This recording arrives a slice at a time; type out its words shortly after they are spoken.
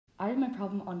I did my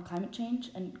problem on climate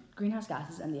change and greenhouse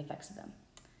gases and the effects of them.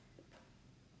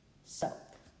 So,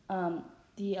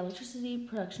 the electricity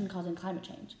production causing climate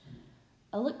change.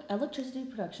 Electricity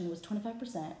production was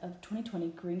 25% of 2020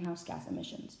 greenhouse gas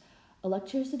emissions.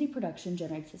 Electricity production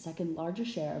generates the second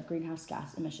largest share of greenhouse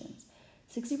gas emissions.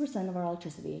 60% of our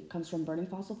electricity comes from burning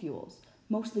fossil fuels,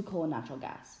 mostly coal and natural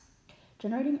gas.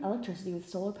 Generating electricity with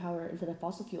solar power instead of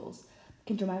fossil fuels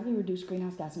can dramatically reduce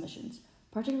greenhouse gas emissions,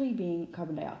 particularly being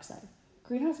carbon dioxide.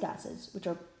 Greenhouse gases, which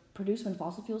are produced when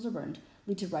fossil fuels are burned,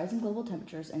 lead to rising global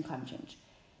temperatures and climate change.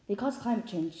 They cause climate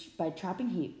change by trapping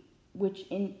heat, which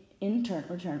in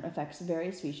return affects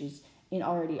various species in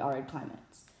already arid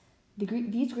climates.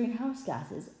 These greenhouse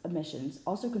gases emissions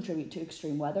also contribute to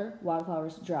extreme weather,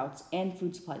 wildfires, droughts, and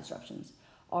food supply disruptions.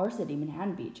 Our city,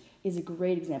 Manhattan Beach, is a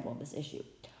great example of this issue.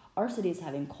 Our city is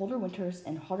having colder winters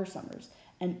and hotter summers,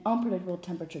 and unpredictable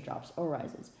temperature drops or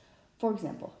rises. For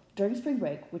example, during spring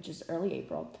break, which is early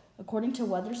April, according to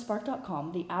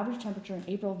weatherspark.com, the average temperature in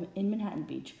April in Manhattan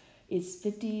Beach is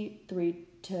 53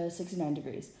 to 69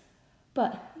 degrees.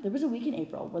 But there was a week in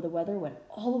April where the weather went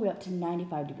all the way up to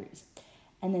 95 degrees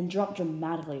and then dropped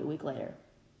dramatically a week later.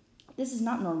 This is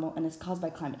not normal and is caused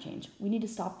by climate change. We need to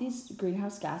stop these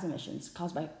greenhouse gas emissions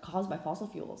caused by fossil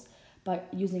fuels by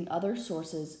using other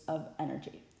sources of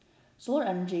energy. Solar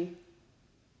energy,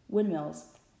 windmills,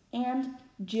 and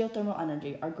geothermal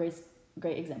energy are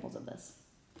great examples of this.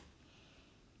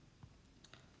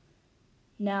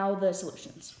 Now the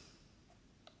solutions.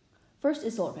 First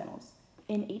is solar panels.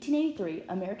 In 1883,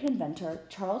 American inventor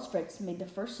Charles Fritz made the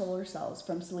first solar cells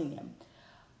from selenium.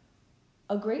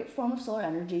 A great form of solar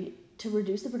energy to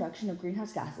reduce the production of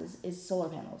greenhouse gases is solar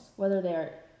panels, whether they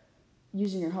are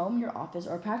used in your home, your office,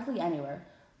 or practically anywhere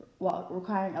while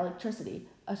requiring electricity.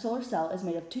 A solar cell is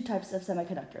made of two types of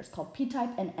semiconductors called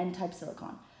p-type and n-type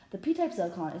silicon. The p-type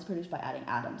silicon is produced by adding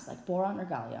atoms like boron or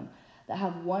gallium that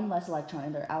have one less electron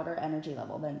in their outer energy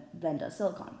level than does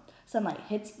silicon. Sunlight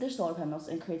hits their solar panels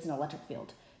and creates an electric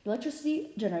field. The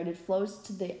electricity generated flows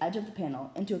to the edge of the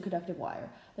panel into a conductive wire.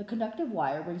 The conductive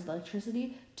wire brings the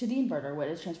electricity to the inverter where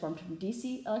it is transformed from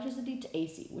DC electricity to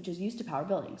AC, which is used to power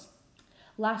buildings.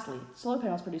 Lastly, solar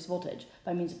panels produce voltage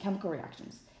by means of chemical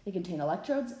reactions. They contain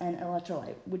electrodes and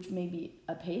electrolyte, which may be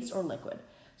a paste or liquid.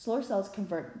 Solar cells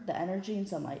convert the energy in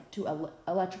sunlight to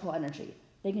electrical energy.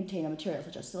 They contain a material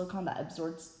such as silicon that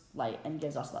absorbs light and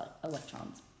gives us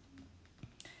electrons.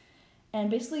 And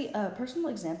basically, a personal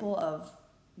example of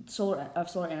solar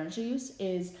energy use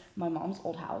is my mom's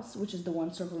old house, which is the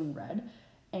one circled in red,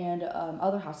 and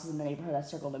other houses in the neighborhood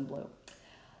that's circled in blue.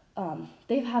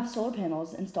 They have solar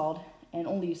panels installed and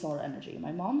only use solar energy.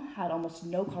 My mom had almost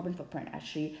no carbon footprint as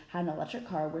she had an electric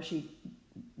car where she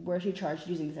charged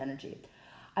using this energy.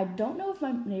 I don't know if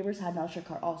my neighbors had an electric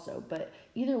car also, but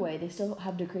either way, they still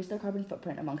have decreased their carbon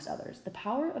footprint amongst others. The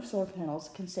power of solar panels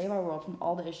can save our world from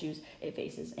all the issues it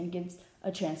faces and gives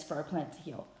a chance for our planet to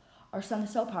heal. Our sun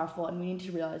is so powerful, and we need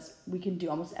to realize we can do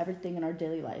almost everything in our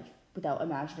daily life without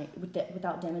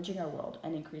damaging our world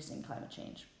and increasing climate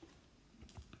change.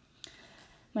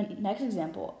 My next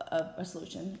example of a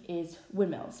solution is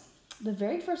windmills. The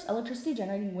very first electricity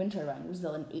generating wind turbine was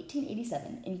built in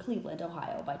 1887 in Cleveland,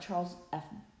 Ohio by Charles F.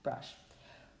 Brush.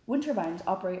 Wind turbines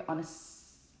operate on a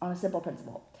simple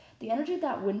principle. The energy in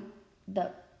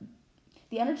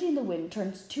the wind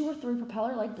turns 2 or 3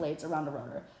 propeller-like blades around a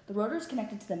rotor. The rotor is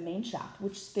connected to the main shaft,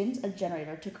 which spins a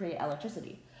generator to create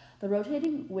electricity. The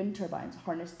rotating wind turbines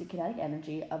harness the kinetic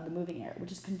energy of the moving air,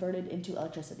 which is converted into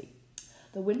electricity.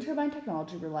 The wind turbine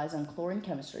technology relies on chlorine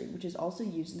chemistry, which is also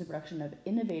used in the production of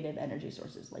innovative energy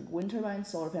sources like wind turbines,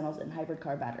 solar panels, and hybrid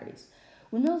car batteries.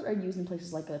 Windmills are used in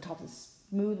places like the tops of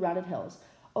smooth, rounded hills,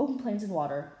 open plains and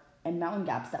water, and mountain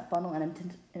gaps that funnel and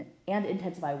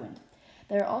intensify wind.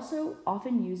 They are also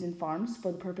often used in farms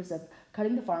for the purpose of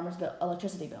cutting the farmer's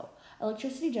electricity bill.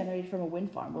 Electricity generated from a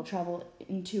wind farm will travel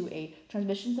into a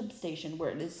transmission substation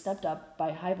where it is stepped up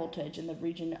by high voltage in the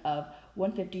region of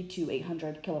 150 to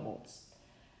 800 kilovolts.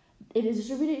 It is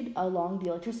distributed along the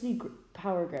electricity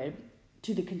power grid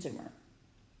to the consumer.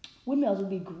 Windmills would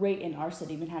be great in our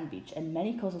city, Manhattan Beach, and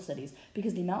many coastal cities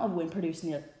because the amount of wind produced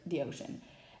near the ocean,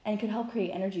 and could help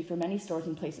create energy for many stores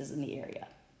and places in the area.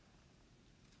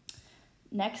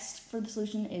 Next for the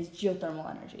solution is geothermal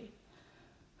energy.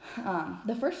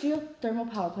 The first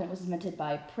geothermal power plant was invented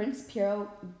by Prince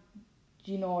Piero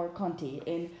Gianconti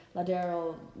in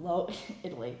Ladero,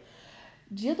 Italy.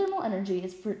 Geothermal energy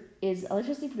is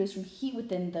electricity produced from heat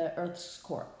within the Earth's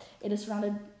core. It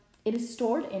is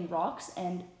stored in rocks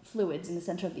and fluids in the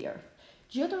center of the Earth.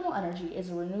 Geothermal energy is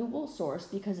a renewable source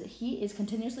because heat is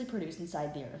continuously produced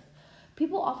inside the Earth.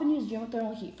 People often use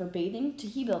geothermal heat for bathing, to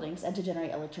heat buildings, and to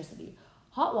generate electricity.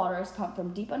 Hot water is pumped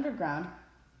from deep underground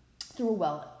through a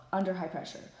well under high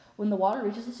pressure. When the water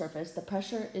reaches the surface, the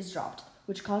pressure is dropped,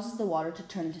 which causes the water to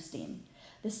turn into steam.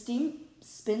 The steam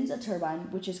spins a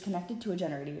turbine, which is connected to a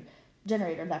generator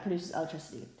that produces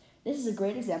electricity. This is a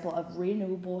great example of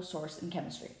renewable source in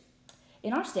chemistry.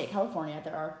 In our state, California,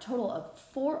 there are a total of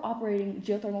 4 operating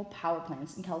geothermal power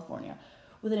plants in California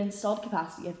with an installed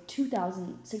capacity of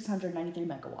 2,693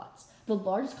 megawatts. The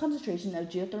largest concentration of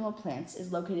geothermal plants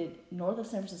is located north of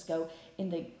San Francisco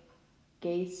in the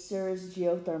Geysers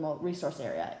Geothermal Resource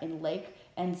Area in Lake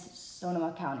and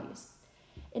Sonoma counties.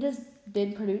 It has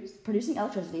been producing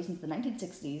electricity since the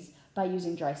 1960s by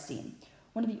using dry steam,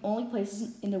 one of the only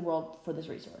places in the world for this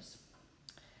resource.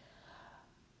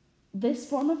 This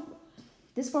form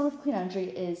of clean energy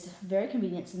is very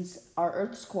convenient since our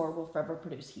Earth's core will forever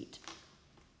produce heat.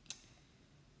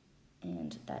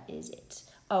 And that is it.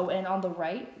 Oh, and on the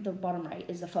right, the bottom right,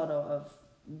 is the photo of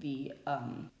the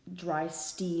dry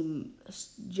steam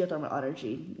geothermal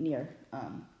energy near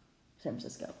San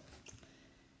Francisco.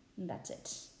 And that's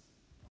it.